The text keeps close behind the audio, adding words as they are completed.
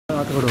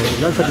మన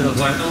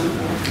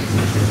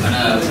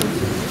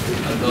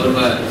గౌరవ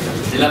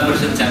జిల్లా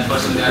పరిషత్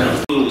చైర్పర్సన్ గారు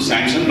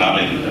శాంక్షన్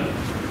రాలేదు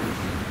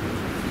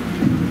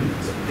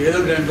ఏదో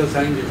గ్రాంట్లో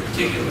సైన్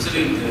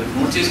చేసి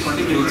నోట్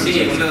చేసుకోండి మీరు వచ్చి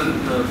ఎక్కడ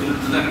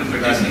పిలుస్తుందో అక్కడ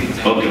పెట్టేసి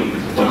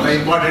చాలా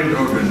ఇంపార్టెంట్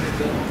రోడ్ అండి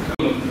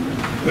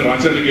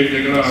రాచర్ల గేట్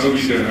దగ్గర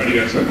ఆరోగ్య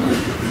అడిగారు సార్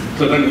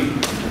సో దాన్ని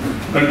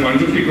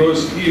 150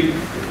 crores-కి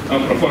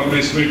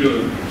పర్ఫార్మెన్స్ మీట్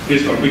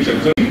చేసి పంపించాం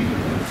సార్.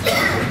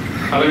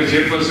 అలాగే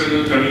చైర్పర్సన్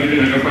కనిగిరి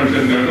నగర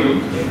పంచాయత్ గారు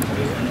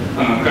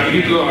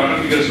కనిగిరిలో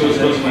ఆరోగ్య సోర్స్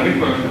కోసం అని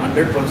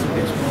 100%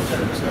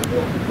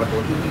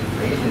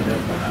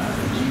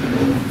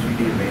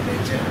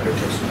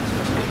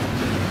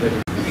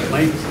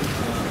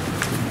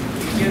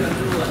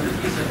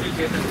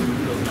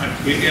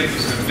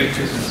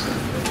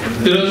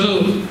 ఈరోజు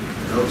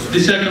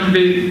దిశ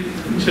కమిటీ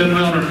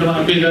చైర్మన్ ఉన్నట్టు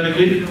ఎంపీ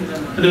గారికి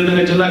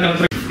అదేవిధంగా జిల్లా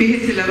కలెక్టర్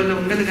పిహెచ్సి లెవెల్లో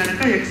ఉండదు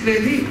కనుక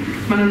ఎక్స్రేది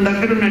మనం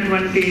దగ్గర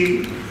ఉన్నటువంటి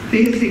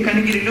పిహెచ్సి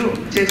కనిగిరిలో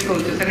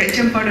చేసుకోవచ్చు సార్.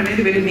 హెచ్ఎంపాడ్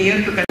అనేది వెరీ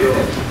నియర్ టు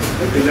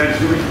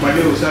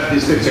మళ్ళీ ఒకసారి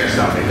డిస్కస్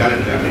చేస్తాం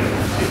కలెక్టర్.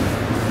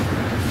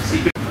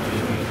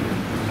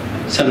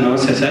 సార్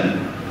నమస్తే సార్.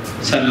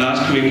 సార్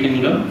లాస్ట్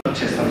మీటింగ్లో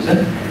చేస్తాం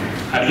సార్.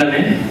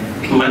 అట్లనే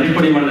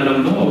మరిపొడి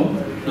మండలంలో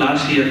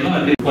లాస్ట్ ఇయర్లో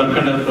వర్క్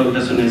అండర్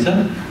ప్రోగ్రెస్ ఉన్నాయి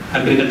సార్.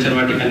 అగ్రికల్చర్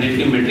వాటికి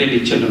అన్నింటికి మెటీరియల్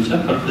ఇచ్చేళ్ళం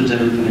సార్. వర్కులు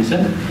జరుగుతున్నాయి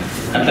సార్.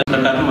 అట్లా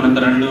ప్రకారం మనకు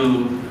 2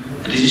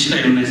 రిజిస్టర్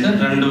అయి ఉన్నాయి సార్.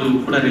 2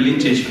 కూడా రిలీజ్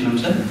చేసి ఉన్నాం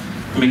సార్.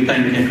 మిగతా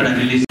ఇంకెక్కడ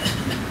రిలీజ్.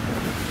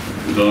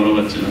 గౌరవ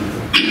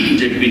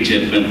జెడ్పీ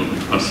చైర్మన్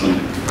పర్సన్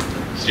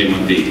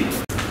శ్రీమతి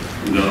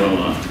గౌరవ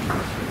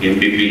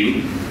ఎంపీపీలు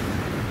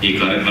ఈ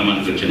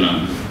కార్యక్రమానికి వచ్చిన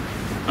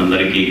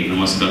అందరికీ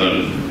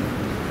నమస్కారాలు.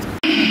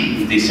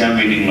 దిశ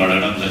మీటింగ్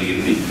అడగడం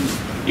జరిగింది.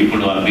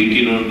 ఇప్పుడు ఆ BT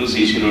road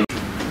CC road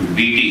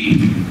BT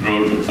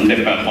road అంటే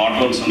పాట్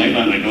హోల్స్ ఉన్నాయి,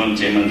 దాన్ని రెన్యువల్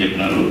చేయమని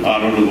చెప్పినారు. ఆ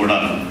రోడ్డు కూడా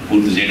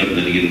పూర్తి చేయడం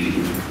జరిగింది.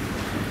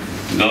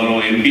 గౌరవ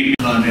ఎంపీ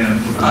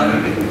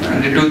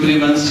 2-3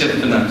 months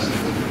చెప్తున్నారు సార్.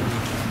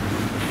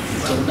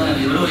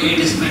 ఎవరో ఏ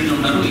డిస్ప్లేట్లు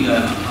ఉన్నారు ఇక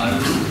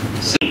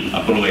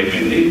అప్రూవ్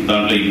అయిపోయింది.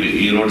 దాంట్లో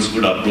ఈ రోడ్స్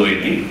కూడా అప్రూవ్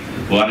అయినాయి.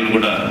 వారికి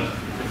కూడా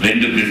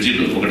 2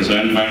 బ్రిడ్జిలు, ఒకటి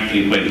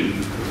 7.35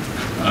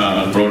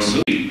 రోడ్స్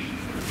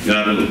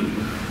గారు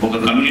ఒక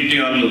కమ్యూనిటీ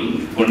హాల్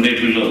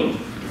కొండేపిలో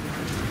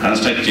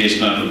కన్స్ట్రక్ట్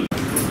చేసినారు.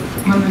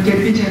 మన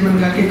జెడ్పీ చైర్మన్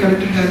గారికి,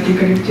 కలెక్టర్ గారికి,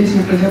 ఇక్కడ చేసిన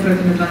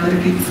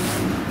ప్రజాప్రతినిధులందరికీ,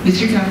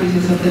 డిస్ట్రిక్ట్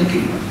ఆఫీసర్స్ అందరికీ,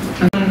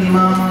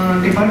 మా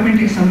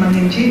డిపార్ట్మెంట్కి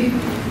సంబంధించి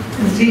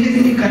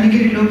సిహెచ్సి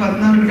కనిగిరిలో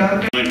 14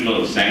 డాక్టర్లో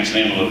శాంక్షన్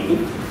అయిన వరకు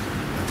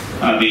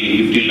అది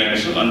 15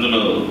 lakhs.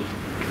 అందులో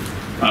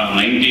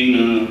 9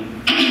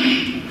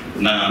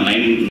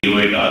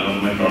 డివైడ్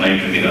గవర్నమెంట్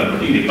అయిపోయింది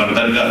కాబట్టి ఇది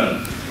ఫర్దర్గా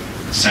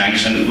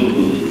శాంక్షన్కు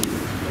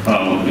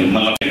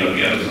మళ్ళీ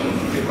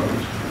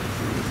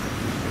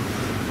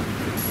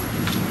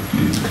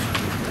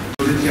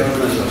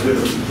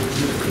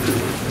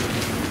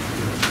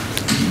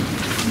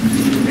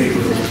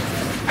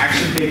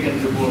యాక్షన్ టేకన్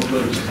రిపోర్ట్లో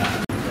ఇచ్చిన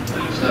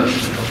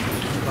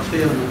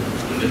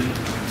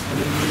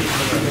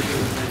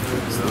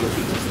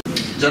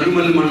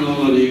జరుగుమల్లి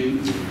మండలంలోని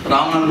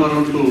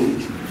Ramanathapuram to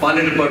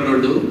Paletipadu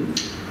road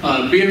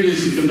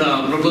PMDC కింద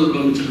ప్రపోజల్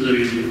పంపించడం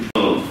జరిగింది.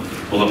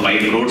 ఒక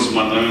 5 roads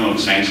మాత్రమే ఒక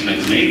శాంక్షన్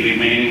అవుతున్నాయి.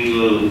 రిమైనింగ్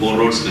 4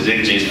 roads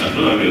రిజెక్ట్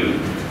చేసినట్టు అవి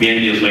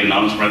పిఎండిఎస్పై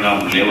నామ్స్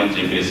ప్రకారం లేవని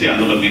చెప్పేసి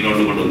అందులో మీ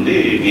రోడ్డు కూడా ఉంది,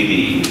 మీది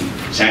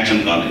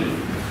శాంక్షన్ కాలేదు.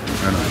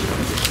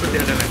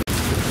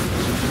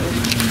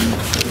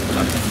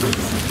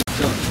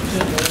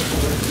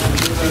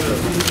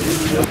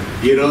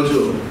 ఈరోజు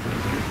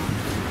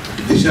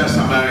దిశ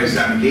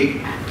సమావేశానికి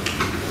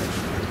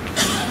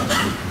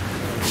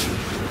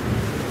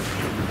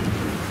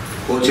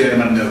కో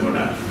చైర్మన్గా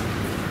కూడా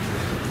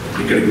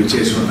ఇక్కడికి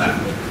విచ్చేసి ఉన్న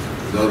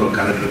గౌరవ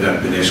కలెక్టర్ గారు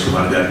దినేష్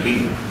కుమార్ గారికి,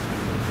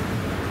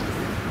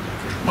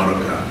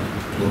 మరొక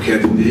ముఖ్య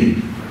అతిథి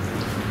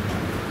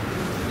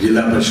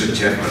జిల్లా పరిషత్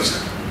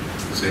చైర్పర్సన్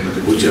శ్రీమతి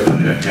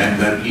బూచేపల్లి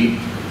గారికి,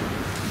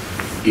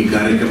 ఈ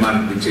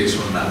కార్యక్రమానికి విచ్చేసి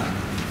ఉన్న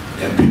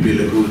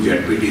ఎంపీపీలకు,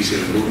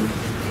 జెడ్పీటీసీలకు,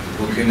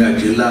 ముఖ్యంగా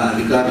జిల్లా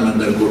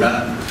అధికారులందరూ కూడా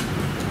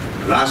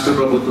రాష్ట్ర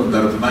ప్రభుత్వం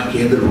తరఫున,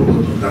 కేంద్ర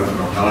ప్రభుత్వం తరఫున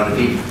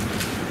ఉన్నవారికి,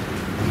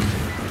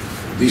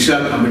 దిశ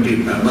కమిటీ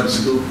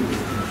మెంబర్స్కు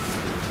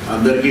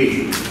అందరికీ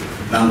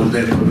నా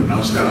హృదయపూర్వక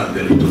నమస్కారాలు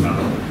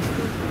తెలుపుతున్నాను.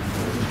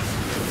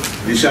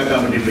 దిశ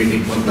కమిటీ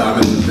మీటింగ్ కొంత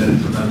ఆలస్యం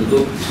జరుగుతున్నందుకు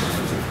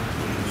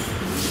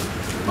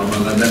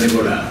మమ్మల్ని అందరినీ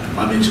కూడా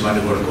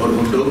మన్నించమని కూడా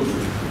కోరుకుంటూ,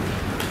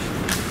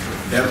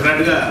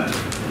 డెఫినెట్గా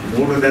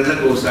 3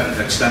 నెలలకు ఒకసారి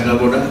ఖచ్చితంగా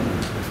కూడా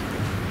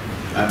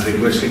I'm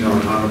requesting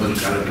hour honourable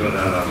collector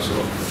గారు ఆల్సో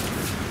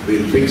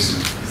విల్ ఫిక్స్,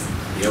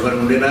 ఎవరు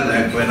ఉండినా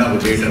లేకపోయినా ఒక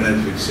డేట్ అనేది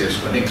ఫిక్స్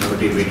చేసుకొని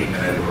కమిటీ మీటింగ్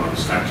అనేది మనం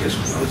స్టార్ట్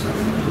చేసుకున్నాం సార్.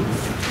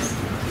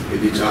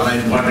 ఇది చాలా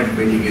ఇంపార్టెంట్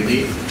మీటింగ్ ఇది,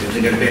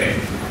 ఎందుకంటే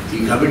ఈ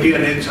కమిటీ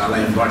అనేది చాలా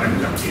ఇంపార్టెంట్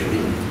కమిటీ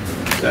ఇది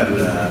సార్.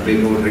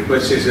 మీకు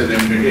రిక్వెస్ట్ చేసేది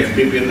ఏంటంటే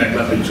ఎంపీపీని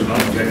ఎట్లా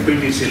పిలుచున్నాం,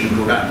 జెడ్పీటీసీలను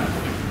కూడా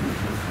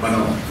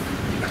మనం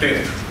అంటే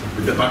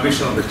with the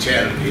permission of the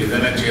chair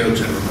ఏదైనా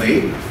చేయవచ్చు ఉన్నాయి.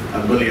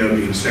 అందువల్ల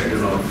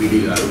ఇన్స్ట్రక్టర్ ఆఫ్ పీడీ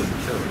గారు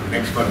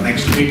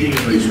next meeting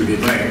we should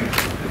invite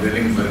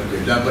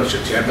జిల్లా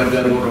పరిషత్ చైర్మన్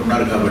గారు కూడా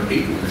ఉన్నారు కాబట్టి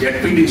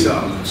ZPTC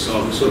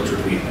also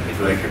should be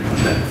invited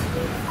ఉంటారు.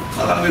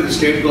 అలాగే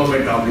state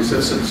government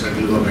officers and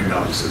central government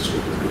officers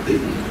కూడా ఉంటుంది.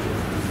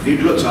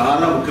 దీంట్లో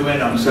చాలా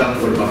ముఖ్యమైన అంశాలను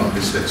కూడా మనం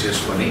డిస్కస్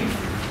చేసుకొని,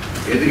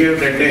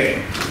 ఎందుకేమిటంటే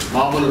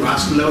మామూలు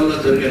రాష్ట్ర లెవెల్లో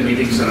జరిగే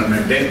మీటింగ్స్ అని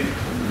అంటే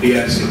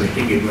డిఆర్సీ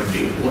మీటింగ్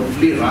ఇటువంటి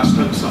ఓన్లీ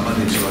రాష్ట్రానికి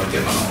సంబంధించిన వరకే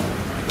మనం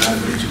దాని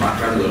గురించి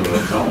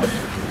మాట్లాడగలుగుతాం.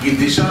 ఈ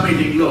దిశా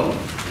మీటింగ్లో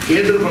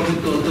కేంద్ర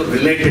ప్రభుత్వంతో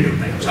రిలేటెడ్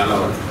ఉన్నాయి చాలా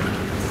వరకు.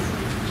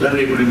 సార్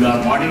ఇప్పుడు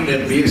మార్నింగ్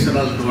నేను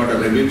బిఎస్ఎన్ఎల్ కూడా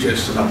రివ్యూ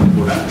చేస్తున్నప్పుడు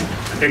కూడా,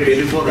 అంటే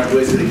టెలిఫోన్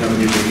అడ్వైజరీ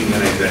కమిటీ మీటింగ్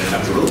అనేది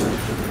అయినప్పుడు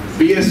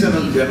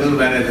బిఎస్ఎన్ఎల్ జనరల్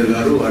మేనేజర్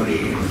గారు వాటి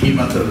టీమ్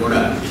అంతా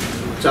కూడా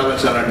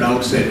చాలా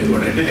డౌట్స్ అన్ని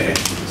కూడా, అంటే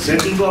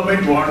central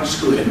government wants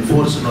to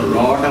enforce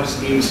lot of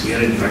schemes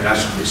here in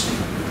Prakasam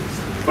district.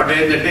 But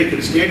ఏంటంటే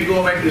ఇక్కడ స్టేట్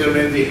గవర్నమెంట్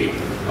అనేది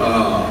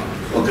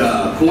ఒక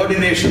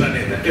కోఆర్డినేషన్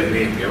అనేది, అంటే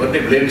ఎవరిని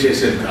బ్లేమ్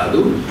చేసేది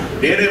కాదు.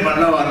 నేనే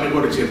మళ్ళీ వారిని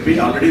కూడా చెప్పి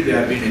already they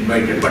have been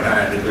invited, but I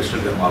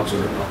requested them also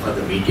for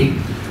the meeting.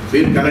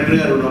 మీరు కలెక్టర్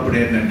గారు ఉన్నప్పుడు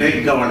ఏంటంటే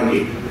ఇంకా వాళ్ళకి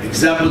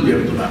ఎగ్జాంపుల్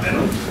చెప్తున్నాను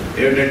నేను,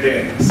 ఏమిటంటే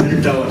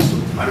సెల్ టవర్స్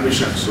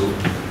పర్మిషన్స్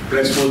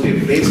ప్లస్ పోతే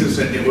ప్లేసెస్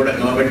అన్నీ కూడా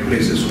గవర్నమెంట్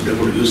ప్లేసెస్ ఉంటే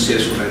కూడా యూజ్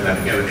చేసుకునే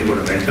దానికి అవన్నీ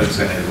కూడా రెంటల్స్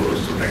అనేది కూడా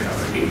వస్తుంటాయి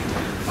కాబట్టి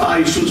ఆ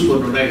ఇష్యూస్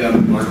కొన్ని ఉన్నాయి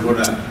కాబట్టి వాళ్ళు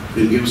కూడా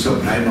will give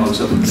some time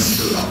also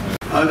చెప్తున్నాం.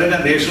 ఆ విధంగా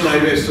నేషనల్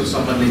హైవేస్తో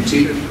సంబంధించి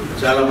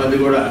చాలామంది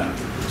కూడా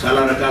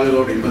చాలా రకాలుగా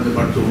కూడా ఇబ్బంది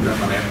పడుతూ ఉంటారు.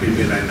 మన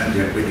ఎంపీపీలు అయినా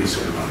జెడ్పీటీసీ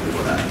వాళ్ళు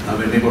కూడా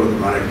అవన్నీ కూడా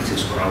క్లారిటీ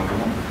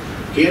తీసుకురావటము.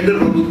 కేంద్ర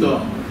ప్రభుత్వం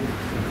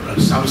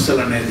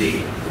సంస్థలు అనేది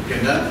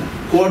ముఖ్యంగా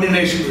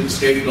కోఆర్డినేషన్ విత్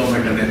స్టేట్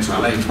గవర్నమెంట్ అనేది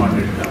చాలా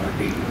ఇంపార్టెంట్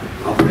కాబట్టి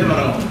అప్పుడే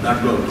మనం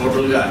దాంట్లో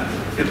టోటల్గా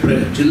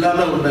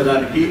జిల్లాలో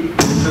ఉన్నదానికి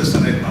ఇంట్రెస్ట్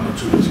అనేది మనం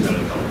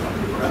చూపించగలుగుతాం.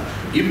 కూడా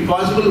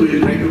impossible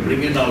will try to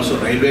bring in also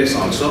railways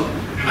also.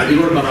 అది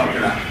కూడా మనం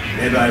అక్కడ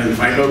నేను I will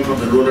find out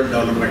from the rural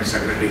development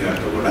secretary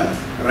గారితో కూడా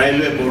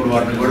రైల్వే బోర్డు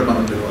వారిని కూడా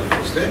మనం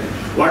పిలవాల్సి వస్తే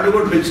వాళ్ళు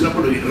కూడా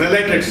పిలిచినప్పుడు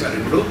రిలేటెడ్ సార్.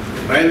 ఇప్పుడు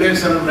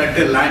రైల్వేస్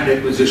అంటే ల్యాండ్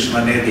ఎక్విజిషన్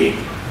అనేది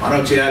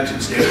మనం చేయాల్సిన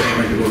స్టేట్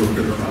గవర్నమెంట్ కూడా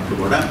ఉంటున్నప్పుడు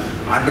కూడా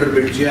అండర్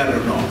బ్రిడ్జి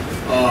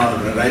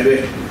రైల్వే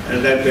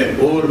లేకపోతే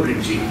ఓవర్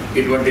బ్రిడ్జి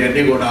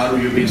ఇటువంటివన్నీ కూడా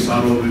ఆర్యూబీస్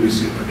ఆర్ఓబీస్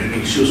ఇటువంటి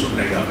ఇష్యూస్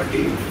ఉన్నాయి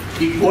కాబట్టి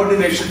ఈ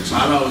కోఆర్డినేషన్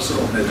చాలా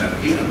అవసరం ఉంది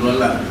దానికి.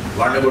 అందువల్ల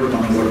వాళ్ళని కూడా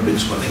మనం కూడా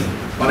పెంచుకొని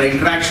మన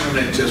ఇంటరాక్షన్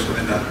అనేది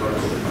చేసుకునే దాని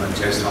కొరకు మనం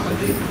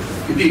చేస్తామది.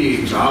 ఇది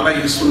చాలా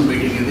యూస్ఫుల్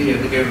మీటింగ్ ఇది.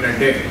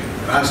 ఎందుకేమిటంటే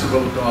రాష్ట్ర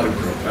ప్రభుత్వం వారు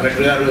ఇప్పుడు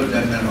కలెక్టర్ గారు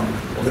నేను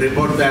ఒక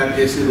రిపోర్ట్ తయారు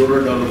చేసి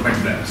రూరల్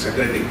డెవలప్మెంట్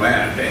సెక్రటరీ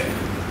అంటే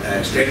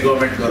స్టేట్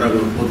గవర్నమెంట్ ద్వారా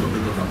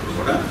పోతుంటున్నప్పుడు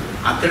కూడా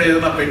అక్కడ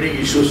ఏదైనా పెండింగ్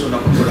ఇష్యూస్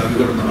ఉన్నప్పుడు కూడా అవి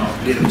కూడా మనం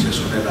క్లియర్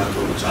చేసుకునే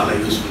దాంట్లో చాలా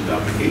యూస్ఫుల్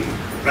కాబట్టి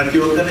ప్రతి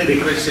ఒక్కరిని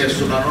రిక్వెస్ట్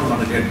చేస్తున్నాను.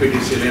 మన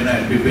జెడ్పీటీసీలైనా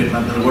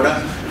ఎంపీపీలందరూ కూడా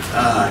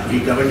ఈ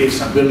కమిటీ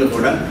సభ్యులు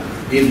కూడా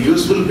ఇది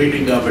యూస్ఫుల్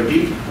మీటింగ్ కాబట్టి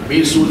మీ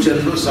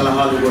సూచనలు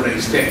సలహాలు కూడా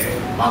ఇస్తే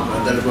మాకు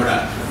అందరూ కూడా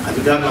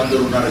అధికారులు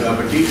అందరూ ఉన్నారు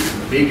కాబట్టి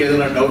మీకు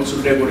ఏదైనా డౌట్స్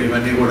ఉంటే కూడా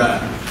ఇవన్నీ కూడా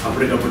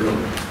అప్పటికప్పుడు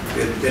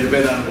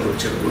తెలిపేదాన్ని కూడా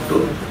చెప్పుకుంటూ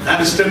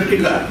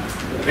కాన్స్టెంట్గా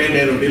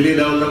నేను ఢిల్లీ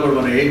లెవెల్లో కూడా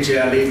మనం ఏం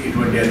చేయాలి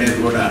ఇటువంటి అనేది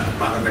కూడా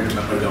పార్లమెంట్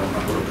మెంబర్గా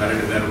ఉన్నప్పుడు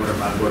కలెక్టర్ గారు కూడా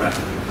నాకు కూడా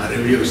ఆ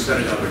రివ్యూ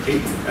ఇస్తారు కాబట్టి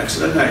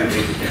ఖచ్చితంగా ఆయన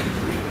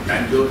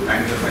థ్యాంక్ యూ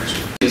వెరీ మచ్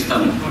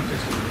చేస్తాము.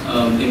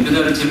 ఎంపీ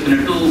గారు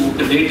చెప్పినట్టు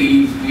ఒక డేట్ ఈ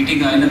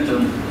మీటింగ్ అయిన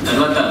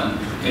తర్వాత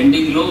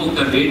ఎండింగ్లో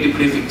ఒక డేట్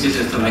ఇప్పుడే ఫిక్స్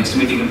చేసేస్తాం. నెక్స్ట్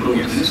మీటింగ్ ఎప్పుడు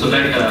ఉంటుంది సో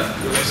దాట్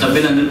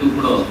సభ్యులందరికీ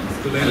కూడా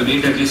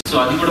డేట్ అడ్జస్ట్. సో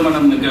అది కూడా మనం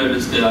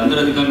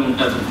అందరు అధికారులు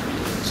ఉంటారు.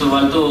 సో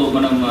వాళ్ళతో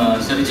మనం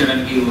సరి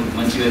చేయడానికి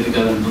మంచి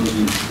వేదికగా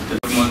ఉంటుంది.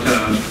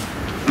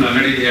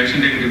 Already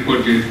action take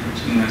report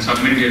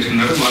submit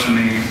చేస్తున్నారు.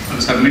 వాళ్ళని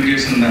సబ్మిట్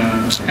చేసిన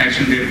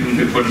యాక్షన్ టేక్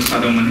రిపోర్ట్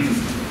చదవమని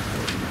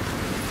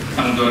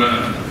తమ ద్వారా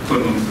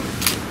కోరుకుంటున్నాం.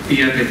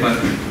 టీఆర్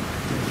డిపార్ట్మెంట్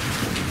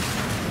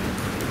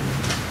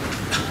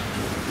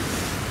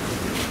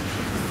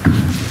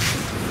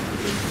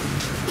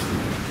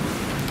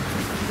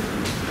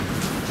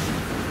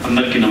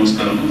అందరికీ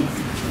నమస్కారం.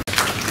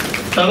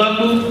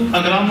 దాదాపు ఆ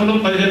గ్రామంలో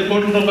 15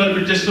 కోట్ల రూపాయల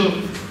బడ్జెట్స్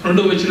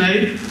 2 వచ్చినాయి.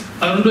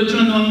 ఆ 2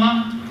 వచ్చినందువలన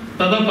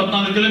దాదాపు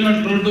 14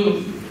 కిలోమీటర్ల రోడ్డు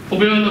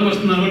ఉపయోగంలోకి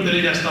వస్తుందని కూడా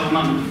తెలియజేస్తా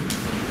ఉన్నాను.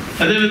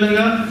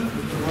 అదేవిధంగా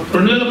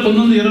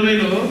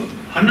 2019-20లో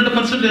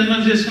 100%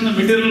 ఎన్ఆర్ చేసుకున్న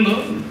మెటీరియల్లో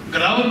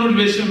గ్రావెల్ రోడ్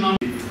వేసి ఉన్నాము.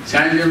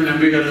 శాంతిజం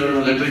ఎంపీ గారు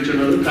లెటర్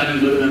ఇచ్చున్నారు కానీ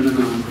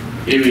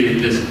ఏమీ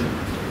చేస్తారు.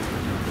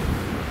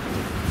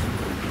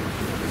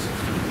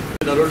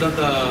 రోడ్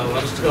అంతా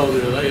వర్స్ట్గా ఉంది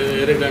కదా,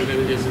 వేరే గ్రాంట్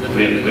ఏం చేసింది,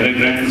 వేరే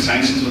గ్రాంట్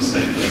శాంక్షన్స్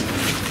వస్తాయి.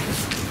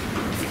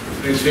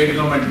 స్టేట్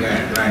గవర్నమెంట్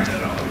గ్రాంట్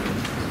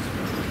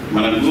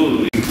మనకు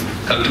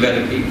కలెక్టర్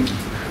గారికి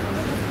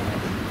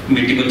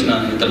మీటింగ్ వచ్చిన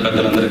ఇతర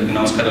పెద్దలందరికీ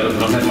నమస్కారాలు.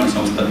 గృహ నిర్మాణ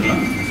సంస్థ తరఫున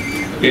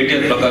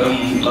ఏటీఆర్ ప్రకారం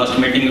లాస్ట్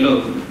మీటింగ్లో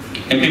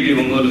ఎంపీపీ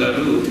ఒంగోలు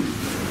గారు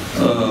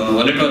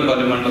వల్లెటూరు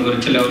పార్లమెంట్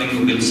గురించి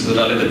లెవెలింగ్ బిల్స్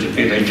రాలేదని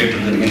చెప్పి రైట్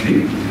చేయడం జరిగింది.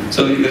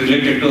 సో ఇది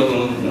రిలేటెడ్ టు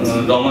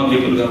డోమా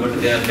పీపుల్ కాబట్టి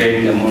దే ఆర్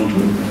పేయింగ్ అమౌంట్.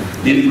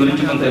 దీని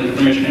గురించి కొంత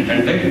ఇన్ఫర్మేషన్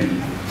ఏంటంటే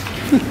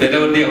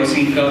పేదవర్ది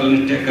హౌసింగ్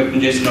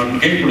కావాలని చేసిన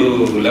వాటికే ఇప్పుడు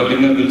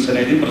లెవెలింగ్ బిల్స్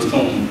అనేది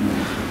ప్రస్తుతం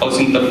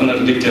హౌసింగ్ తరఫున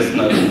రిలీజ్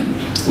చేస్తున్నారు.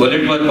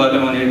 వల్లెటూరు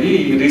పాలెం అనేది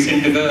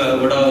రీసెంట్గా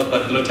కూడా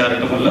పరిధిలో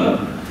చేరటం వల్ల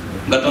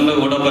గతంలో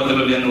ఓడా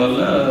పరిధిలో లేని వల్ల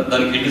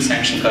దానికి ఎట్టి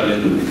శాంక్షన్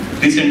కాలేదు.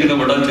 రీసెంట్గా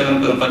ఓడా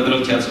పరిధిలో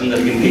చేర్చడం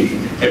జరిగింది.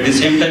 అట్ ది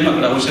సేమ్ టైం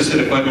అక్కడ అవసర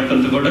రిక్వైర్మెంట్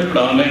అంతా కూడా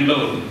ఇప్పుడు ఆన్లైన్లో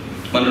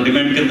మనం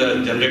డిమాండ్ కింద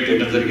జనరేట్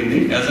చేయడం జరిగింది.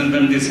 As and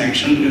when the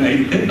sanction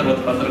అయితే తర్వాత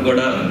ఫర్దర్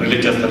కూడా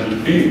రిలీజ్ చేస్తారని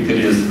చెప్పి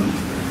తెలియజేస్తున్నాం.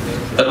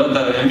 తర్వాత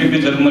ఎంపీపీ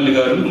జగన్మల్లి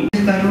గారు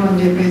అని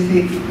చెప్పేసి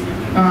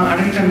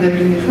అడగటం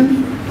జరిగింది సార్.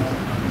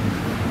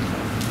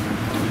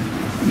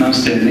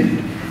 నమస్తే అండి.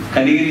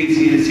 కలిగిరి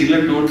సిఎస్సిలో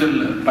టోటల్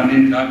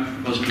 12 డాక్టర్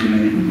పోస్టులు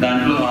ఉన్నాయి.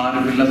 దాంట్లో 6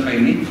 ఫిల్అప్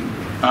అయినాయి,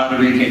 6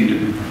 వేకెంట్.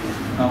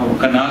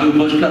 ఒక 4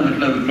 పోస్టులు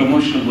అందులో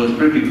ప్రమోషన్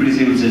పోస్టులు, డిప్యూటీ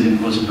సివిల్ సర్జన్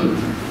పోస్టులు.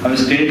 అవి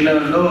స్టేట్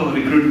లెవెల్లో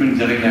రిక్రూట్మెంట్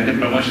జరిగినాయి, అంటే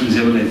ప్రమోషన్స్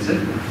ఇవ్వలేదు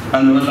సార్.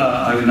 అందువల్ల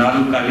అవి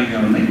 4 ఖాళీగా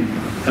ఉన్నాయి.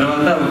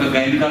 తర్వాత ఒక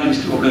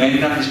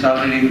గైనకాలజిస్ట్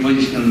ఆల్రెడీ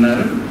పొజిషన్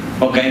ఉన్నారు,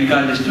 ఒక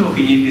గైనకాలజిస్ట్, ఒక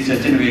ఈఎన్టీ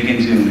సర్జన్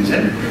వేకెన్సీ ఉంది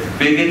సార్.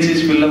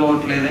 వేకెన్సీస్ ఫిల్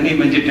అవ్వట్లేదని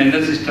మంచి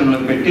టెండర్ సిస్టంలో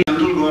పెట్టి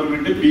సెంట్రల్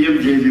గవర్నమెంట్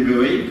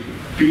PMJGBY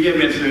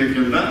PMSA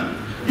కింద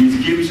ఈ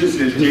schemes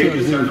state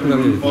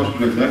central post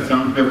sir.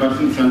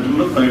 75%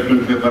 central,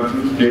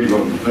 25% state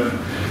government sir.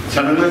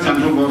 Sudden గా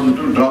సెంట్రల్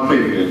గవర్నమెంట్ డ్రాప్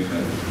అయిపోయారు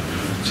సార్.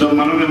 సో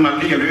మనం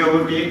మళ్ళీ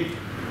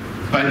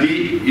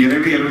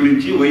 21/10/2020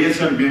 నుంచి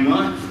వైఎస్ఆర్ బీమా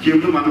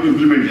స్కీమ్ను మనం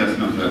ఇంప్లిమెంట్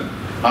చేస్తున్నాం సార్.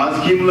 ఆ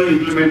స్కీమ్లో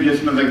ఇంప్లిమెంట్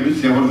చేసిన దగ్గర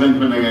నుంచి ఎవరు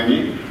చనిపోయినా కానీ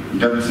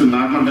డెత్స్,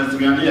 నార్మల్ డెత్స్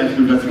కానీ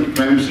యాక్సిడెంట్ డెత్స్ కానీ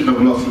క్లైమ్స్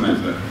డబ్బులు వస్తున్నాయి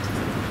సార్.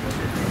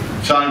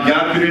 సో ఆ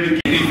గ్యాప్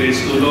పీరియడ్కి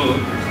ఫేజ్ 2లో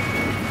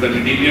దాన్ని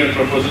DPR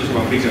ప్రపోజల్స్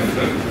పంపించాను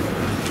సార్.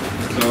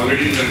 సో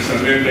ఆల్రెడీ దాన్ని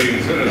సర్వే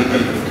అయింది సార్.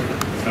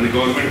 అది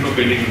గవర్నమెంట్లో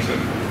పెండింగ్ ఉంది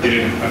సార్,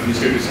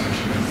 అడ్మినిస్ట్రేటివ్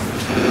శాంక్షన్.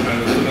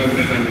 అది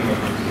వస్తున్నాకనే దాన్ని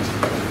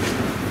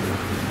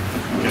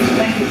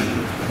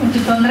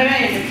కొంచెం తొందరగా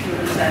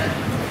సార్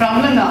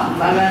ప్రాబ్లంగా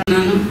బాగా.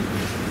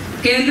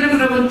 కేంద్ర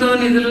ప్రభుత్వ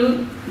నిధులు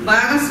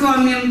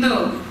భాగస్వామ్యంతో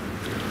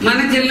మన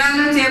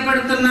జిల్లాలో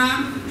చేపడుతున్న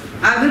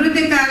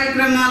అభివృద్ధి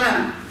కార్యక్రమాల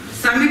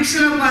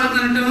సమీక్షలో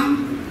పాల్గొనడం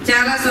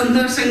చాలా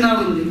సంతోషంగా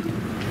ఉంది.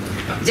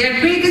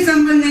 జడ్పీకి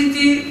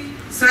సంబంధించి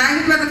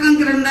స్వాగి పథకం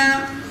క్రింద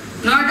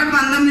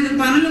 119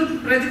 పనులు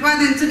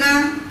ప్రతిపాదించగా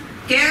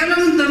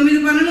కేవలం 9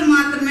 పనులు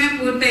మాత్రమే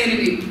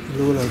పూర్తయినవి.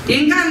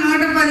 ఇంకా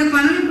 110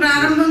 పనులు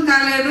ప్రారంభం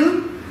కాలేదు.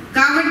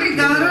 కాబట్టి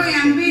గౌరవ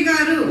ఎంపీ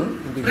గారు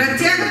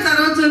ప్రత్యేక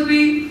చొరవ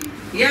చూపి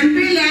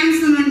ఎంపీ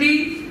ల్యాండ్స్ నుండి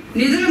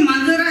నిధులు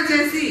మంజూరు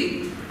చేసి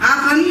ఆ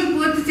పనులు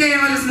పూర్తి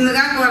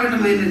చేయవలసిందిగా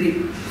కోరటమైనది.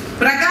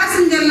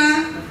 ప్రకాశం జిల్లా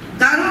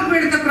కరువు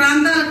పీడిత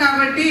ప్రాంతాలు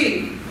కాబట్టి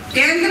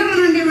కేంద్రం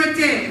నుండి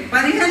వచ్చే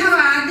 15వ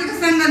ఆర్థిక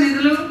సంఘ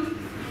నిధులు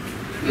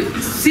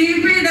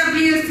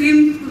CPW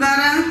స్కీమ్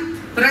ద్వారా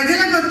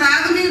ప్రజలకు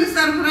తాగునీరు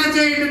సరఫరా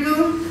చేయుటకు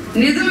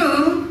నిధులు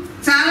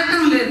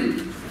చాలటం లేదు.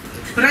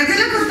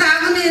 ప్రజలకు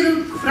తాగునీరు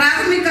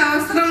ప్రాథమిక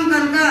అవసరం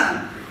కనుక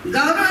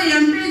గౌరవ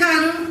ఎంపీ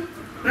గారు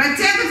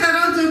ప్రత్యేక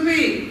చొరవ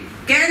చూపి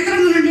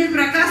కేంద్రం నుండి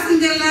ప్రకాశం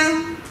జిల్లా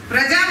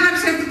ప్రజా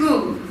పరిషత్కు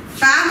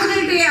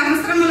తాగునీటి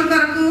అవసరముల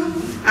కొరకు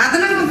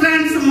అదనపు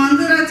గ్రాంట్స్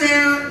మంజూరు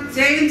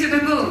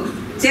చేయించుటకు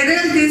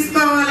చర్యలు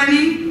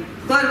తీసుకోవాలని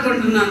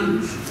కోరుకుంటున్నాను.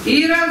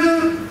 ఈరోజు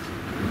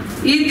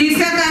ఈ దిశ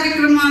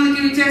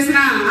కార్యక్రమానికి చేసిన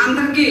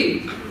అందరికీ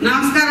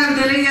నమస్కారాలు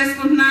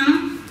తెలియజేసుకుంటున్నాను.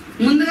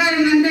 ముందుగా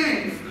ఏంటంటే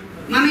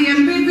మన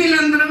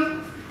ఎంపీపీలందరూ,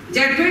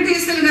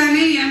 జడ్పీటీసీలు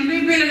కానీ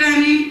ఎంపీపీలు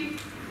కానీ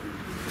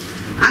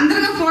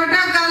అందరికీ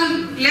ఫోటో కాల్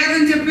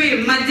లేదని చెప్పి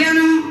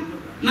మధ్యాహ్నం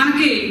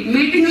మనకి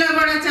మీటింగ్లో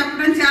కూడా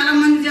చెప్పడం, చాలా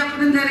మంది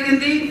చెప్పడం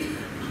జరిగింది.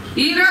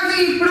 ఈరోజు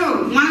ఇప్పుడు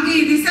మనకి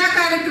ఈ దిశ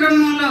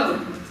కార్యక్రమంలో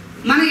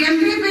మన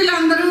ఎంపీపీలు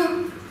అందరూ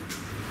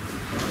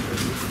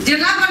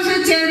జిల్లా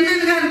పరిషత్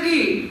చైర్మన్ గారికి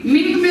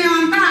మీకు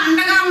మేమంతా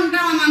అండగా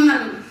ఉంటామని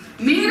అన్నారు.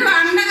 మీరు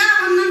అండగా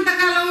ఉన్నంత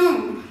కాలము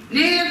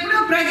నేను ఎప్పుడూ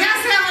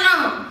ప్రజాసేవలో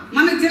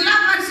మన జిల్లా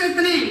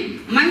పరిషత్ని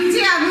మంచి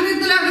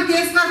అభివృద్ధిలోకి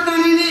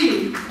తీసుకొస్తానని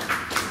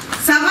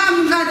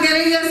సభగా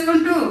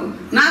తెలియజేసుకుంటూ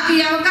నాకు ఈ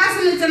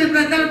అవకాశం ఇచ్చిన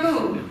పెద్దలకు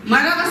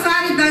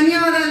మరొకసారి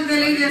ధన్యవాదాలు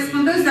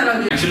తెలియజేసుకుంటూ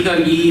సెలవు. యాక్చువల్గా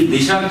ఈ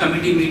దిశ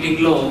కమిటీ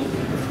మీటింగ్లో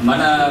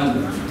మన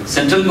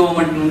సెంట్రల్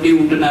గవర్నమెంట్ నుండి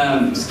ఉంటున్న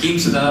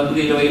స్కీమ్స్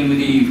దాదాపుగా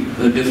 28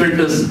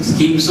 డిఫరెంట్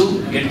స్కీమ్స్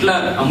ఎట్లా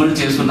అమలు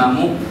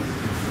చేస్తున్నాము,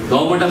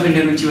 గవర్నమెంట్ ఆఫ్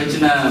ఇండియా నుంచి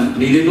వచ్చిన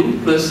నిధులు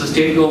ప్లస్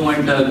స్టేట్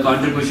గవర్నమెంట్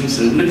కాంట్రిబ్యూషన్స్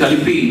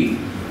కలిపి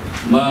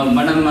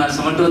మనం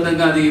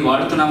సమర్థవంతంగా అది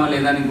వాడుతున్నామా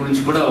లేదా అని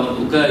గురించి కూడా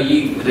ఒక ఈ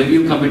రివ్యూ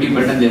కమిటీ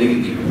పెట్టడం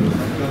జరిగింది.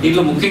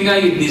 దీంట్లో ముఖ్యంగా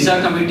ఈ దిశ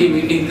కమిటీ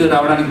మీటింగ్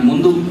రావడానికి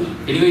ముందు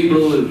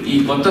ఇప్పుడు ఈ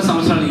కొత్త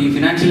సంవత్సరం ఈ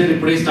ఫినాన్షియల్ ఇయర్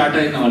ఇప్పుడే స్టార్ట్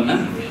అయిన వలన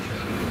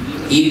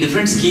ఈ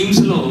డిఫరెంట్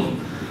స్కీమ్స్లో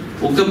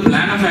ఒక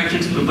ప్లాన్ ఆఫ్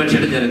యాక్షన్స్ ప్రిపేర్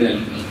చేయడం జరగాలి.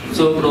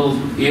 సో ఇప్పుడు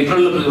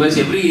ఏప్రిల్లో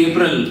ఎవ్రీ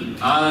ఏప్రిల్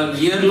ఆ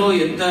ఇయర్లో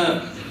ఎంత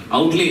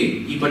అవుట్లే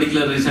ఈ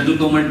పర్టికులర్ సెంట్రల్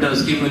గవర్నమెంట్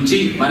స్కీమ్ నుంచి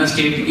మన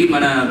స్టేట్కి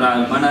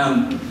మన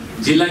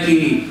జిల్లాకి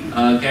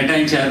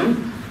కేటాయించారు.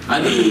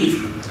 అది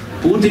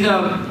పూర్తిగా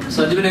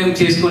సద్వినియోగం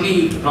చేసుకొని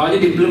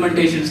ప్రాజెక్ట్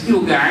ఇంప్లిమెంటేషన్స్కి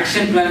ఒక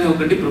యాక్షన్ ప్లాన్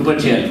ఒకటి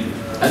ప్రిపేర్ చేయాలి.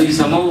 అది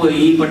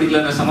ఈ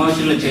పర్టికులర్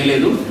సమావేశంలో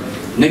చేయలేదు.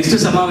 నెక్స్ట్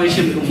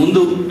సమావేశం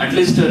ముందు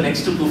అట్లీస్ట్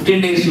నెక్స్ట్ 15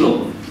 డేస్లో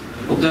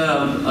ఒక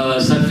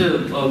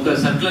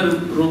సర్క్యులర్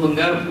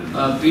రూపంగా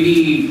PD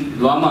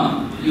ద్వామా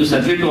you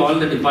circulate to all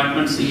the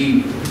departments ఈ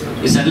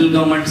సెంట్రల్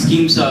గవర్నమెంట్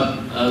స్కీమ్స్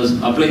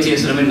అప్లై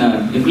చేసిన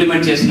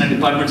ఇంప్లిమెంట్ చేసిన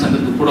డిపార్ట్మెంట్స్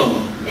అందరికీ కూడా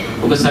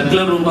ఒక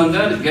సర్క్యులర్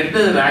రూపంగా గెట్ ద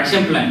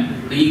యాక్షన్ ప్లాన్.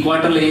 ఈ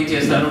క్వార్టర్లో ఏం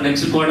చేస్తారు,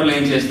 నెక్స్ట్ క్వార్టర్లో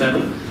ఏం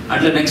చేస్తారు,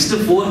 అట్లా నెక్స్ట్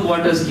 4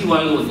 quartersకి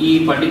వాళ్ళు ఈ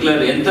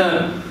పర్టికులర్ ఎంత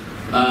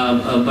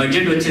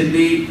బడ్జెట్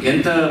వచ్చింది,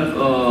 ఎంత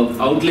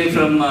అవుట్లే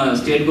ఫ్రమ్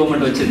స్టేట్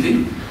గవర్నమెంట్ వచ్చింది,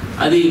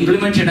 అది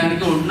ఇంప్లిమెంట్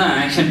చేయడానికి ఉన్న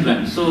action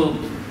plan. So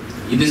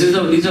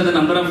these are the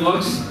number of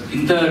works.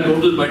 ఇంత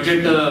టోటల్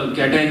బడ్జెట్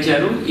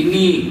కేటాయించారు,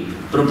 ఇన్ని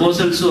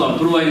ప్రపోజల్స్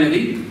అప్రూవ్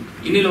అయినది,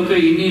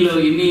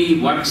 ఇన్ని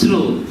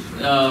వర్క్స్లో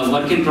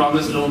వర్క్ ఇన్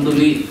ప్రోగ్రెస్లో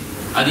ఉంటుంది.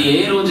 అది ఏ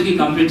రోజుకి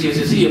కంప్లీట్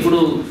చేసేసి ఎప్పుడు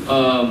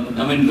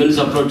బిల్స్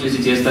అప్లోడ్ చేసి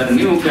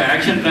చేస్తారని ఒక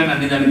యాక్షన్ ప్లాన్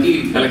అనే దానికి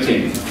కలెక్ట్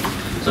చేయండి.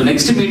 సో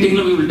నెక్స్ట్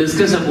మీటింగ్లో we will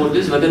discuss about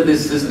this whether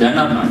this is done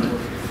or not.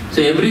 So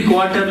every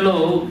క్వార్టర్లో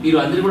మీరు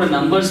అందరూ కూడా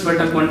నంబర్స్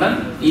పెట్టకుండా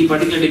ఈ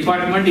పర్టికులర్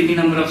డిపార్ట్మెంట్ ఇన్ని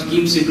నెంబర్ ఆఫ్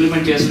స్కీమ్స్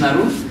ఇంప్లిమెంట్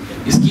చేస్తున్నారు,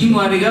 ఈ స్కీమ్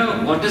వారీగా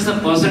what is the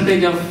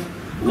percentage of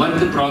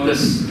work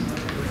progress.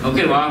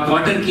 Okay, ఆ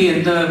క్వార్టర్కి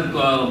ఎంత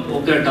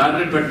ఒక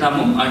టార్గెట్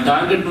పెడతామో ఆ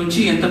టార్గెట్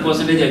నుంచి ఎంత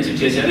పర్సంటేజ్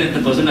అచీవ్ చేశారు, ఎంత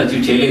పర్సెంట్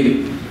అచీవ్ చేయలేదు,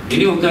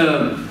 ఇది ఒక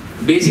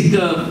బేసిక్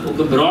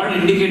ఒక బ్రాడ్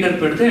ఇండికేటర్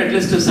పెడితే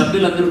అట్లీస్ట్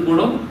సభ్యులందరూ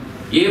కూడా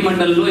ఏ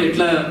మండల్లో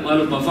ఎట్లా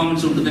వాళ్ళ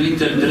పర్ఫార్మెన్స్ ఉంటుందని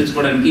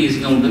తెలుసుకోవడానికి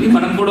ఈజీగా ఉంటుంది.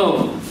 మనం కూడా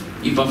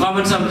ఈ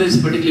performance of this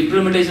particular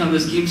implementation of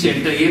the schemes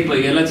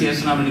ఎలా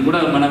చేస్తున్నామని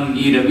కూడా మనం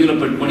ఈ రివ్యూలో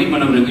పెట్టుకొని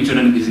మనం రివ్యూ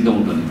చేయడానికి ఈజీగా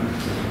ఉంటుంది.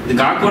 ఇది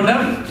కాకుండా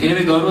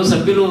ఏమి గౌరవ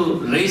సభ్యులు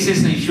రైజ్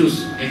చేసిన ఇష్యూస్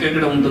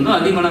ఎక్కడెక్కడ ఉంటుందో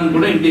అది మనం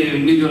కూడా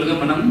ఇండివిజువల్గా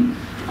మనం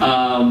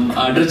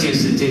అడ్రస్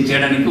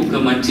చేయడానికి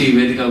ఒక మంచి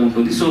వేదిక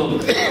ఉంటుంది. సో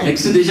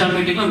నెక్స్ట్ దిశా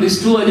మీటింగ్లో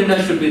this 2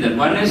 agendas should be there.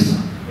 One is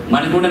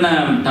మనకున్న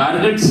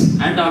టార్గెట్స్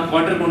అండ్ ఆ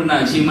క్వార్టర్కి ఉన్న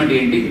అచీవ్మెంట్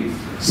ఏంటి,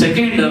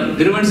 second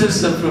grievances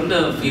from the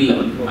field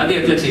level, అది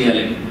ఎట్లా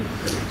చేయాలి.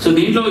 సో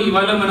దీంట్లో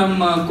ఇవాళ మనం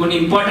కొన్ని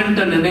ఇంపార్టెంట్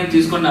నిర్ణయం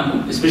తీసుకున్నాము.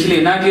 ఎస్పెషల్లీ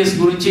ఎన్ఆర్జీఎస్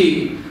గురించి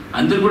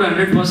అందరూ కూడా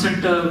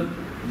 100%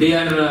 they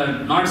are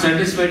not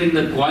satisfied in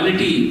the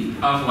quality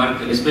of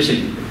work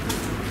especially.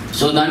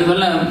 So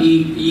దానివల్ల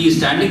ఈ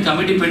స్టాండింగ్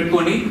కమిటీ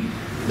పెట్టుకొని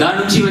దాని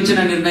నుంచి వచ్చిన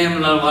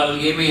నిర్ణయంలో వాళ్ళు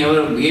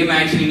ఏం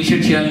యాక్షన్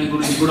ఇనిషియేట్ చేయాలని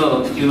గురించి కూడా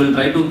you will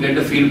try to get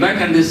a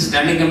feedback and this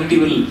standing committee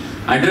will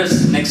address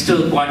next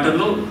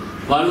క్వార్టర్లో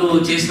వాళ్ళు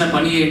చేసిన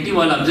పని ఏంటి,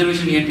 వాళ్ళ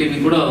అబ్జర్వేషన్ ఏంటి అని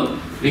కూడా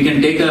we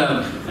can take a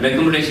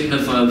recommendation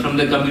from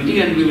the committee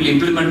and we will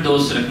implement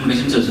those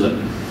recommendations as well.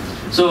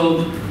 So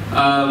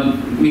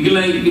మిగిలిన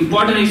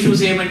ఇంపార్టెంట్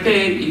ఇష్యూస్ ఏమంటే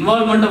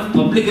involvement of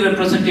public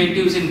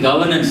representatives in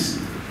governance.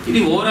 ఇది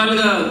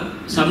ఓవరాల్గా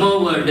సమ్హౌ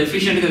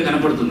డెఫిషియెంట్గా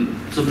కనపడుతుంది.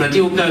 సో ప్రతి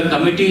ఒక్క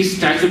committee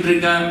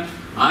స్టాట్యూటరీగా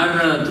or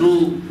through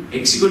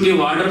executive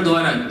order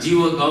ద్వారా,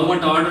 GO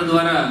government order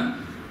ద్వారా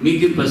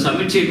మీకు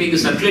మీకు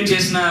సర్క్యులేట్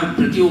చేసిన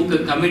ప్రతి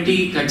ఒక్క కమిటీ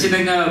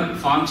ఖచ్చితంగా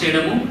ఫామ్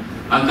చేయడము,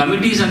 ఆ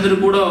కమిటీస్ అందరూ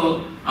కూడా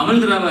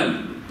అమలుకు రావాలి,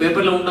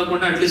 పేపర్లో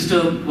ఉండకుండా అట్లీస్ట్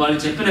వాళ్ళు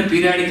చెప్పిన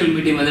periodical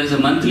meeting, weather is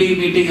monthly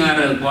meeting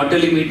are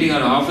quarterly meeting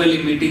or half yearly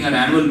meeting are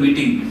annual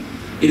meeting,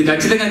 ఇది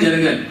ఖచ్చితంగా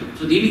జరగాలి.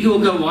 సో దీనికి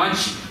ఒక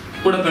వాచ్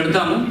కూడా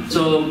పెడతాము.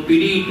 So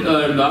PD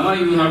Baba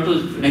you have to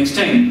next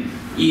time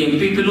ఈ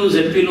ఎంపీపీలు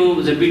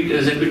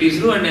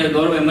జెడ్పీటీస్లు అండ్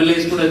గౌరవ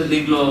ఎమ్మెల్యేస్ కూడా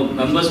దీంట్లో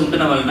మెంబర్స్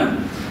ఉంటున్న వలన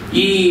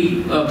ఈ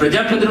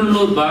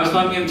ప్రజాప్రతినిధులు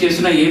భాగస్వామ్యం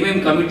చేసిన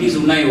ఏమేమి కమిటీస్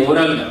ఉన్నాయి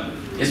ఓవరాల్గా,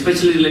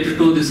 especially related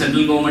to the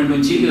central government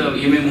నుంచి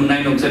ఏమేమి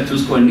ఉన్నాయని ఒకసారి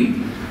చూసుకోండి.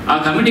 ఆ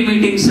కమిటీ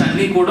మీటింగ్స్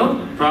అన్నీ కూడా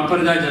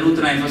ప్రాపర్గా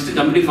జరుగుతున్నాయి. ఫస్ట్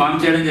కమిటీ ఫామ్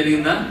చేయడం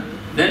జరిగిందా,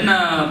 దెన్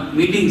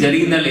మీటింగ్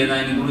జరిగిందా లేదా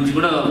అని గురించి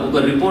కూడా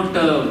ఒక రిపోర్ట్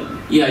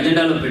ఈ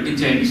అజెండాలో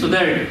పెట్టించేయండి. So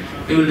that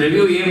you will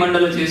review ఏ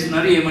మండలిలో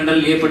చేస్తున్నారు, ఏ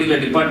మండలి ఏ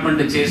పర్టికులర్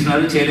డిపార్ట్మెంట్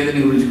చేస్తున్నారు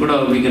చేయలేదని గురించి కూడా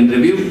వీ కెన్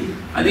రివ్యూ.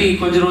 అది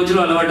కొంచెం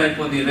రోజులు అలవాటు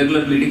అయిపోతుంది,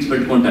 రెగ్యులర్ మీటింగ్స్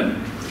పెట్టుకుంటారు.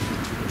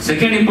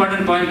 Second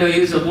important point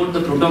is about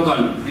the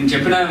protocol. నేను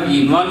చెప్పిన ఈ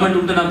ఇన్వాల్వ్మెంట్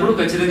ఉంటున్నప్పుడు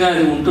ఖచ్చితంగా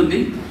అది ఉంటుంది.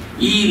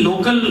 ఈ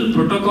local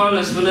protocol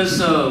as well as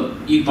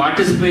ఈ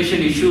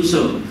పార్టిసిపేషన్ ఇష్యూస్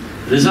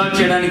రిజాల్వ్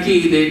చేయడానికి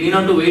they need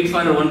not to wait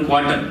for 1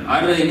 quarter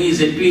or any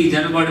ZP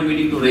general body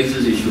meeting to rise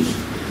this issues.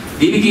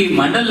 దీనికి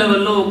మండల్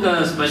లెవెల్లో ఒక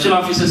స్పెషల్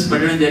ఆఫీసర్స్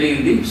పెట్టడం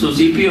జరిగింది. సో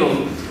సిపిఓ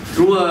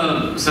త్రూ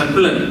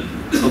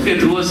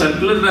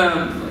సర్క్యులర్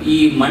ఈ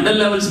mandal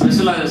level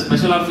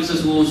special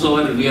officers who's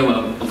over we have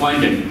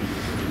appointed,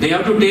 they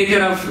have to take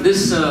care of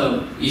this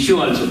issue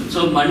also. So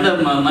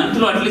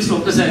మంత్లో at least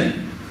ఒక్కసారి,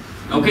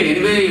 okay,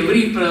 anyway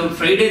every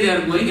Friday they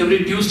are going, every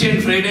Tuesday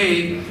and Friday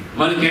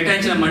వాళ్ళు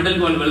కేటాయించిన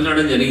మండలికి వాళ్ళు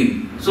వెళ్ళడం జరిగింది.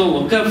 So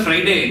ఒక్క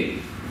Friday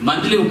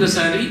monthly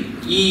ఒక్కసారి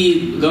ఈ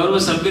గౌరవ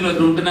సభ్యులు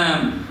అక్కడ ఉంటున్న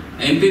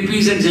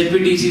ఎంపీపీస్ అండ్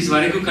జెడ్పీటీసీస్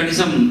వరకు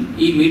కనీసం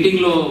ఈ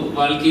మీటింగ్లో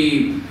వాళ్ళకి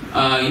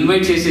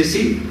ఇన్వైట్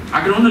చేసేసి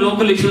అక్కడ ఉన్న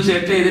లోకల్ ఇష్యూస్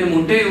ఎట్లా ఏదైనా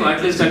ఉంటే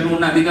అట్లీస్ట్ అక్కడ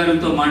ఉన్న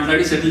అధికారులతో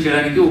మాట్లాడి సెటిల్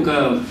చేయడానికి ఒక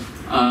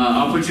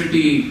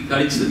ఆపర్చునిటీ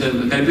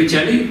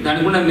కల్పించాలి.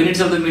 దానికి కూడా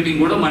మినిట్స్ ఆఫ్ ద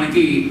మీటింగ్ కూడా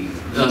మనకి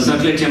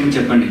సర్క్యులేట్ చేయమని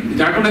చెప్పండి. ఇది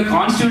కాకుండా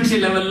కాన్స్టిట్యున్సీ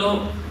లెవెల్లో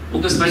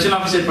ఒక స్పెషల్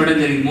ఆఫీసర్ పడడం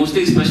జరిగింది.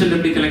 మోస్ట్లీ స్పెషల్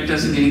డిప్యూటీ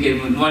కలెక్టర్స్ దీనికి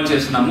ఇన్వాల్వ్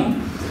చేస్తున్నాము.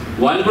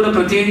 వాళ్ళు కూడా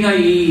ప్రత్యేకంగా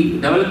ఈ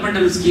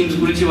డెవలప్మెంటల్ స్కీమ్స్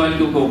గురించి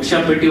వాళ్ళకి ఒక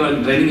వర్క్షాప్ పెట్టి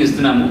వాళ్ళకి ట్రైనింగ్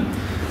ఇస్తున్నాము.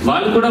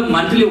 వాళ్ళు కూడా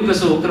మంత్లీ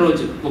ఒక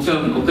రోజు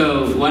ఒక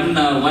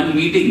వన్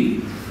మీటింగ్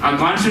ఆ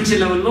కాన్స్టిట్యున్సీ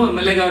లెవెల్లో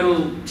ఎమ్మెల్యే గారు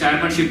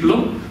చైర్మన్షిప్లో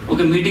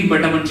ఒక మీటింగ్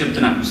పెట్టమని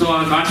చెప్తున్నాం. సో ఆ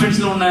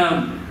కాన్స్టిట్యున్సీలో ఉన్న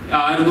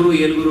 6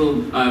 7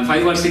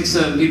 5 or 6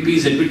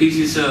 ఎంపీపీస్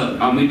జెడ్పీటీసీస్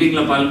ఆ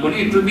మీటింగ్లో పాల్గొని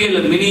it will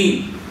be mini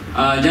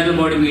general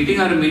body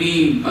meeting are mini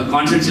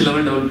constituency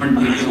level development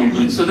meeting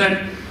ఉంటుంది. సో దట్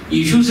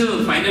ఇష్యూస్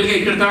ఫైనల్గా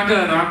ఇక్కడ దాకా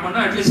రాకుండా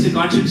అట్లీస్ట్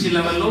కాన్స్టిట్యూన్సీ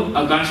లెవెల్లో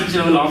ఆ కాన్స్టిట్యూన్సీ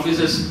లెవెల్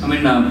ఆఫీసర్స్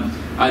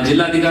ఆ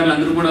జిల్లా అధికారులు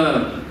అందరూ కూడా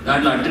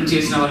దాంట్లో అటెండ్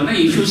చేసిన వలన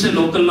ఇష్యూస్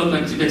లోకల్లో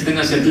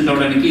ఖచ్చితంగా సెటిల్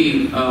అవడానికి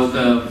ఒక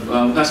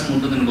అవకాశం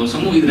ఉంటుందని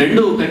కోసము ఇది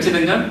రెండు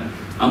ఖచ్చితంగా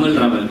అమలు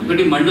రావాలి.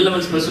 ఒకటి mandal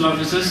level special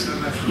officers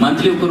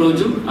monthly ఒక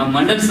రోజు ఆ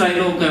మండల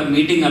స్థాయిలో ఒక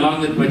మీటింగ్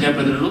అలాంగ్ విత్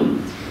ప్రజాప్రతినిధులు.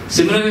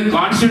 సిమిలర్గా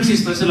కాన్స్టిట్యూన్సీ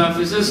స్పెషల్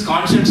ఆఫీసర్స్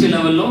కాన్స్టిట్యూన్సీ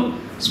లెవెల్లో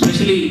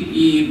స్పెషలీ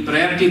ఈ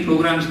ప్రయారిటీ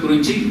ప్రోగ్రామ్స్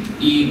గురించి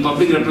ఈ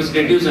public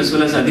representatives as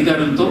well as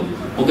అధికారులతో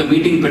ఒక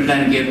మీటింగ్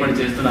పెట్టడానికి ఏర్పాటు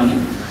చేస్తున్నాము.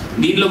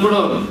 దీంట్లో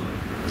కూడా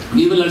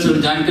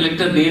జాయింట్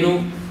కలెక్టర్ నేను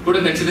కూడా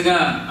ఖచ్చితంగా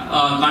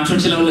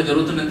కాన్స్టిట్యూన్సీ లెవెల్లో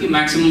జరుగుతున్నది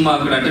మాక్సిమం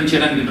అక్కడ అటెండ్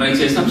చేయడానికి ట్రై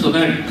చేస్తాం. సో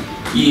దట్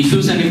ఈ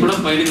ఇష్యూస్ అన్ని కూడా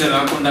బయటగా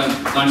రాకుండా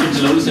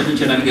కాన్స్టిట్యూన్సీ లెవెల్ సెటిల్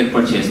చేయడానికి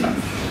ఏర్పాటు చేస్తాం.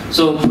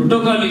 సో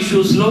ప్రోటోకాల్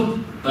ఇష్యూస్లో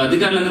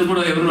అధికారులందరూ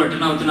కూడా ఎవరు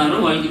అటెండ్ అవుతున్నారో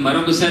వాళ్ళకి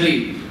మరొకసారి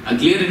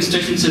క్లియర్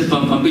ఇన్స్ట్రక్షన్స్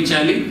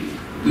పంపించాలి.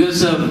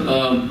 బికాస్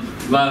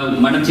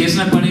మనం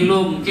చేసిన పనిలో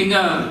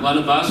ముఖ్యంగా వాళ్ళ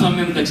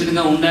భాగస్వామ్యం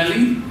ఖచ్చితంగా ఉండాలి.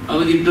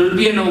 ఇట్ విల్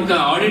బి అన్ ఒక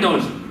ఆడిట్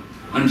ఆల్సో.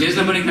 మనం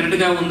చేసిన పని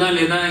కరెక్ట్గా ఉందా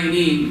లేదా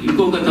ఇది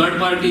ఇంకొక థర్డ్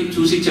పార్టీ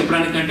చూసి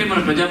చెప్పడానికంటే మన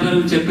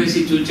ప్రజాప్రతినిధులు చెప్పేసి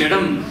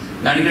చేయడం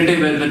దానికంటే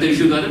పెద్ద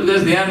ఇష్యూ కాదు.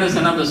 Because they are the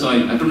son of the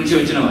soil, అక్కడ నుంచి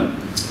వచ్చిన వాళ్ళు.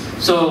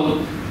 సో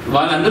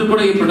వాళ్ళందరూ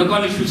కూడా ఈ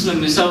ప్రోటోకాల్ ఇష్యూస్లో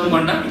మిస్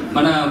అవ్వకుండా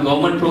మన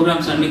గవర్నమెంట్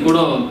ప్రోగ్రామ్స్ అన్ని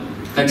కూడా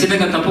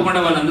ఖచ్చితంగా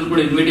తప్పకుండా వాళ్ళందరూ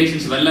కూడా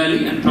ఇన్విటేషన్స్ వెళ్ళాలి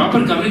అండ్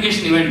ప్రాపర్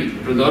కమ్యూనికేషన్ ఇవ్వండి.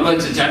 ఇప్పుడు గౌరవ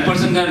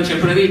చైర్పర్సన్ గారు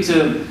చెప్పినది ఇట్స్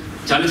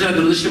చాలా చాలా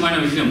దురదృష్టమైన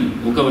విషయం.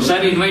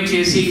 ఒకసారి ఇన్వైట్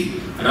చేసి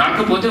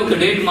రాకపోతే ఒక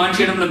డేట్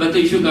మార్చేయడంలో పెద్ద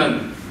ఇష్యూ కాదు.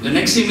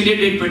 నెక్స్ట్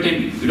ఇమీడియట్ డేట్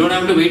పెట్టండి. You don't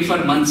have to wait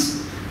for months.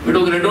 But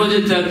ఒక 2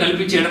 రోజులు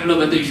కలిపి చేయడంలో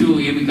పెద్ద ఇష్యూ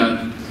ఏమి కాదు.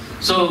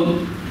 సో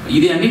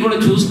ఇది అన్ని కూడా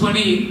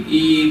చూసుకొని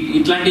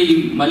ఇట్లాంటి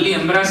మళ్ళీ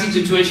ఎంబరాసింగ్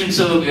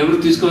సిచ్యువేషన్స్ ఎవరు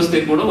తీసుకొస్తే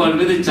కూడా వాళ్ళ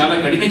మీద చాలా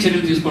కఠిన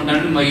చర్యలు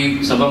తీసుకుంటారని మా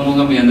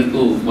సభాముఖంగా మీ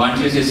అందరికీ వాన్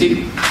చేసేసి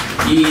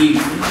ఈ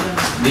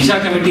దిశ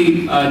కమిటీ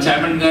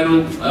చైర్మన్ గారు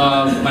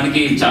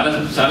మనకి చాలా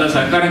చాలా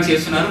సహకారం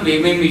చేస్తున్నారు.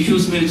 ఏమేమి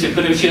ఇష్యూస్ మీరు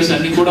చెప్పిన విషయాస్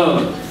అన్ని కూడా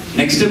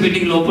నెక్స్ట్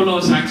మీటింగ్ లోపల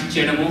శాంక్షన్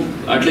చేయడము,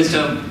 అట్లీస్ట్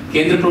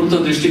కేంద్ర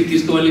ప్రభుత్వం దృష్టికి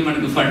తీసుకువెళ్ళి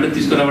మనకు ఫండ్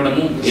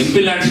తీసుకురావడము,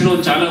 ఎంపీ ల్యాండ్స్ లో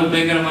చాలా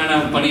ఉపయోగకరమైన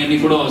పని అన్ని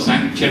కూడా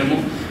శాంక్షన్ చేయడము,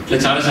 ఇట్లా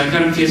చాలా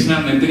సహకారం చేసిన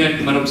ఎంపీ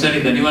గారికి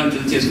మరొకసారి ధన్యవాదాలు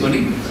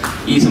తెలియజేసుకొని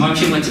ఈ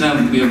సమావేశం వచ్చిన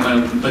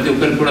ప్రతి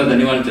ఒక్కరికి కూడా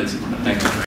ధన్యవాదాలు తెలుసుకుంటాం. Thank you.